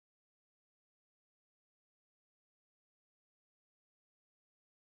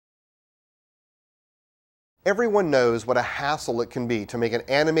Everyone knows what a hassle it can be to make an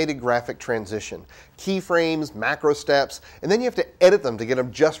animated graphic transition. Keyframes, macro steps, and then you have to edit them to get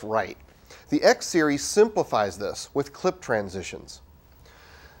them just right. The X series simplifies this with clip transitions.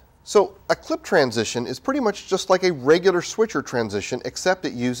 So a clip transition is pretty much just like a regular switcher transition, except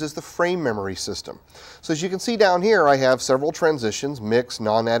it uses the frame memory system. So as you can see down here, I have several transitions: mix,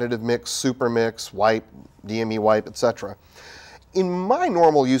 non-additive mix, super mix, wipe, DME wipe, etc. In my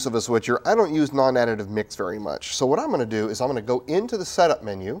normal use of a switcher, I don't use non-additive mix very much. So what I'm going to do is I'm going to go into the Setup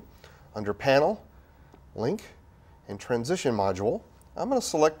menu, under Panel, Link, and Transition Module. I'm going to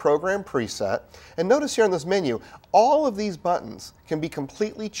select Program Preset, and notice here in this menu, all of these buttons can be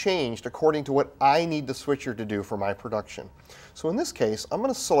completely changed according to what I need the switcher to do for my production. So in this case, I'm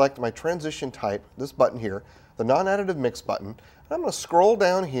going to select my transition type, this button here, the non-additive mix button, and I'm going to scroll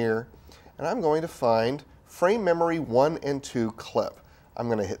down here, and I'm going to find Frame Memory 1 and 2 Clip. I'm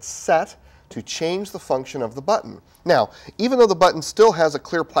going to hit Set to change the function of the button. Now, even though the button still has a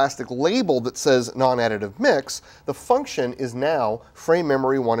clear plastic label that says non-additive mix, the function is now Frame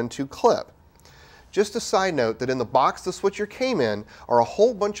Memory 1 and 2 Clip. Just a side note that in the box the switcher came in are a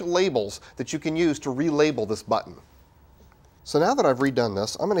whole bunch of labels that you can use to relabel this button. So now that I've redone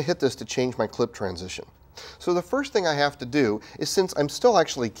this, I'm going to hit this to change my clip transition. So the first thing I have to do is, since I'm still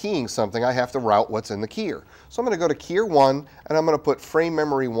actually keying something, I have to route what's in the keyer. So I'm going to go to keyer 1, and I'm going to put Frame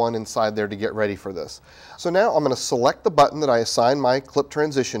Memory 1 inside there to get ready for this. So now I'm going to select the button that I assigned my clip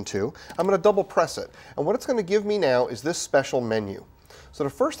transition to. I'm going to double press it. And what it's going to give me now is this special menu. So the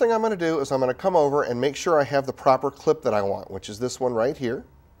first thing I'm going to do is I'm going to come over and make sure I have the proper clip that I want, which is this one right here.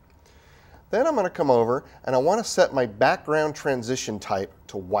 Then I'm going to come over and I want to set my background transition type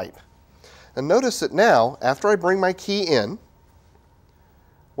to wipe. And notice that now, after I bring my key in,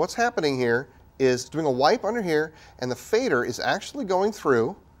 what's happening here is doing a wipe under here, and the fader is actually going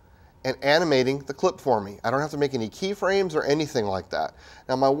through and animating the clip for me. I don't have to make any keyframes or anything like that.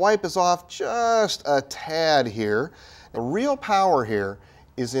 Now my wipe is off just a tad here. The real power here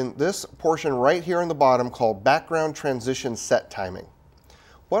is in this portion right here in the bottom called Background Transition Set Timing.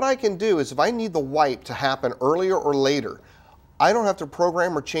 What I can do is, if I need the wipe to happen earlier or later, I don't have to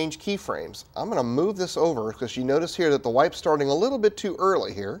program or change keyframes. I'm going to move this over because you notice here that the wipe's starting a little bit too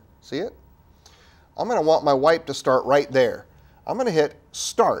early here. See it? I'm going to want my wipe to start right there. I'm going to hit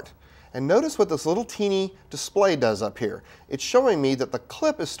Start. And notice what this little teeny display does up here. It's showing me that the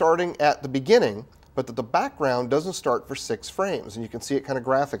clip is starting at the beginning, but that the background doesn't start for 6 frames. And you can see it kind of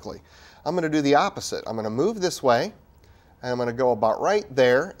graphically. I'm going to do the opposite. I'm going to move this way, and I'm going to go about right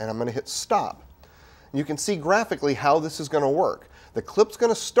there, and I'm going to hit Stop. You can see graphically how this is going to work. The clip's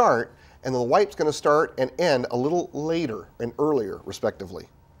going to start, and the wipe's going to start and end a little later and earlier, respectively.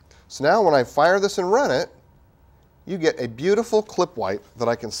 So now when I fire this and run it, you get a beautiful clip wipe that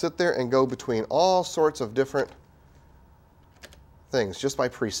I can sit there and go between all sorts of different things just by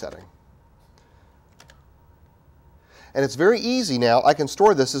presetting. And it's very easy now. I can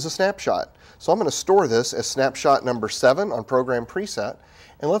store this as a snapshot. So I'm going to store this as snapshot number 7 on Program Preset,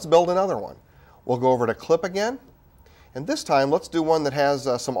 and let's build another one. We'll go over to Clip again, and this time let's do one that has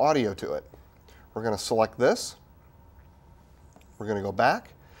some audio to it. We're going to select this. We're going to go back.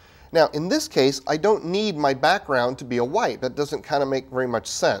 Now in this case, I don't need my background to be a wipe. That doesn't kind of make very much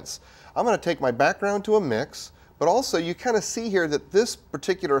sense. I'm going to take my background to a mix, but also you kind of see here that this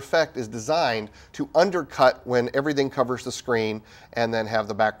particular effect is designed to undercut when everything covers the screen and then have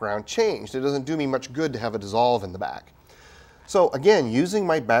the background changed. It doesn't do me much good to have a dissolve in the back. So again, using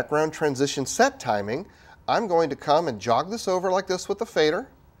my background transition set timing, I'm going to come and jog this over like this with the fader,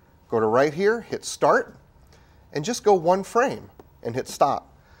 go to right here, hit Start, and just go 1 frame and hit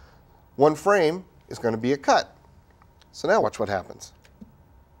Stop. 1 frame is going to be a cut. So now watch what happens.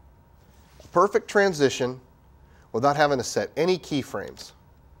 Perfect transition without having to set any keyframes.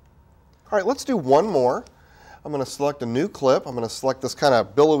 All right, let's do one more. I'm going to select a new clip. I'm going to select this kind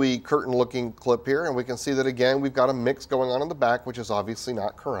of billowy curtain looking clip here, and we can see that again we've got a mix going on in the back, which is obviously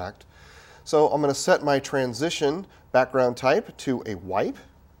not correct. So I'm going to set my transition background type to a wipe.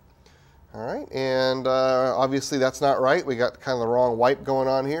 All right, and obviously that's not right. We got kind of the wrong wipe going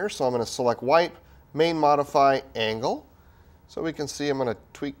on here, so I'm going to select Wipe, Main Modify, Angle. So we can see I'm going to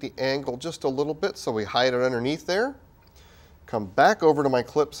tweak the angle just a little bit so we hide it underneath there. Come back over to my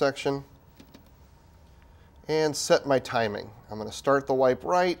clip section and set my timing. I'm going to start the wipe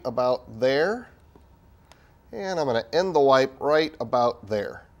right about there, and I'm going to end the wipe right about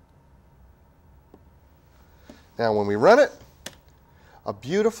there. Now when we run it, a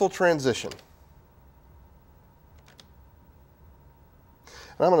beautiful transition.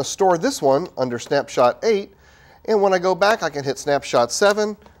 And I'm going to store this one under snapshot 8, and when I go back I can hit snapshot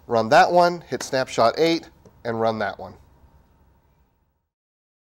 7, run that one, hit snapshot 8, and run that one.